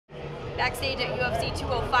backstage at UFC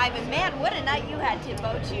 205, and man, what a night you had, Tim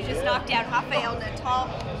Boetsch. You just knocked out Rafael Natal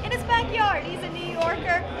in his backyard. He's a New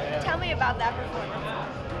Yorker. Tell me about that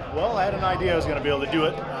performance. Well, I had an idea I was going to be able to do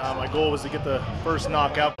it. My goal was to get the first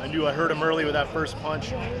knockout. I knew I hurt him early with that first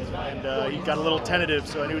punch, and he got a little tentative,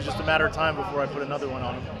 so I knew it was just a matter of time before I put another one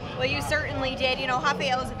on him. Well, you certainly did. You know,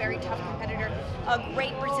 Rafael is a very tough competitor, a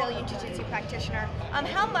great Brazilian Jiu-Jitsu practitioner.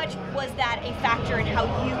 How much was that a factor in how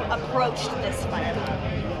you approached this fight?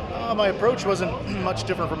 My approach wasn't much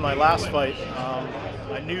different from my last fight.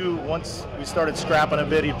 I knew once we started scrapping a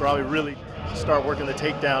bit, he'd probably really start working the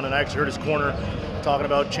takedown, and I actually heard his corner talking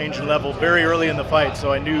about changing level very early in the fight,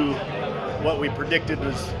 so I knew what we predicted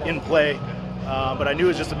was in play, but I knew it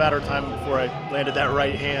was just a matter of time before I landed that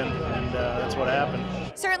right hand, and that's what happened.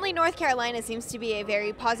 Certainly North Carolina seems to be a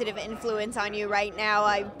very positive influence on you right now.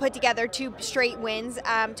 I put together 2 straight wins.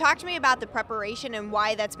 Talk to me about the preparation and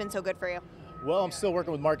why that's been so good for you. Well, I'm still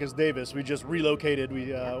working with Marcus Davis. We just relocated.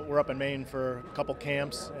 We're up in Maine for a couple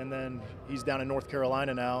camps, and then he's down in North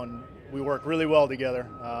Carolina now, and we work really well together.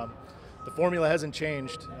 The formula hasn't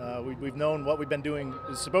changed. We've known what we've been doing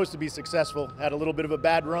is supposed to be successful. Had a little bit of a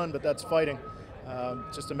bad run, but that's fighting.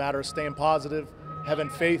 It's just a matter of staying positive, having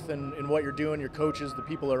faith in what you're doing, your coaches, the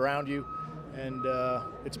people around you, and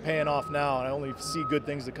it's paying off now, and I only see good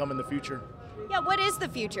things to come in the future. Yeah, what is the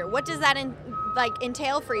future? What does that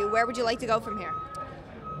entail for you? Where would you like to go from here?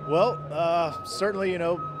 Well, certainly, you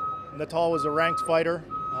know, Natal was a ranked fighter,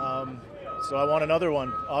 so I want another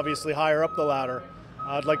one, obviously higher up the ladder.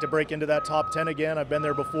 I'd like to break into that top 10 again. I've been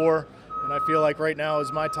there before, and I feel like right now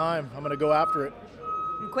is my time. I'm going to go after it.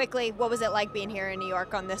 And quickly, what was it like being here in New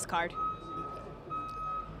York on this card?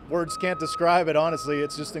 Words can't describe it, honestly.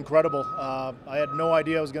 It's just incredible. I had no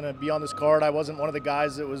idea I was going to be on this card. I wasn't one of the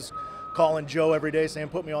guys that was calling Joe every day saying,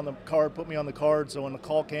 put me on the card, put me on the card. So when the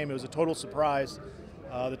call came, it was a total surprise.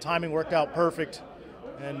 The timing worked out perfect,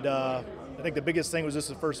 and I think the biggest thing was this is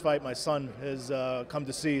the first fight my son has come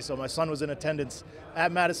to see. So my son was in attendance at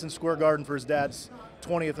Madison Square Garden for his dad's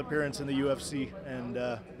 20th appearance in the UFC, and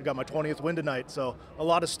I got my 20th win tonight. So a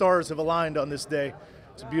lot of stars have aligned on this day.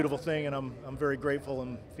 It's a beautiful thing, and I'm very grateful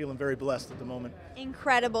and feeling very blessed at the moment.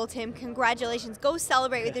 Incredible, Tim. Congratulations. Go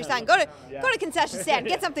celebrate with your son. Go to concession stand.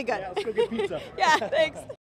 Get something good. Yeah, let's go get pizza. Yeah, thanks.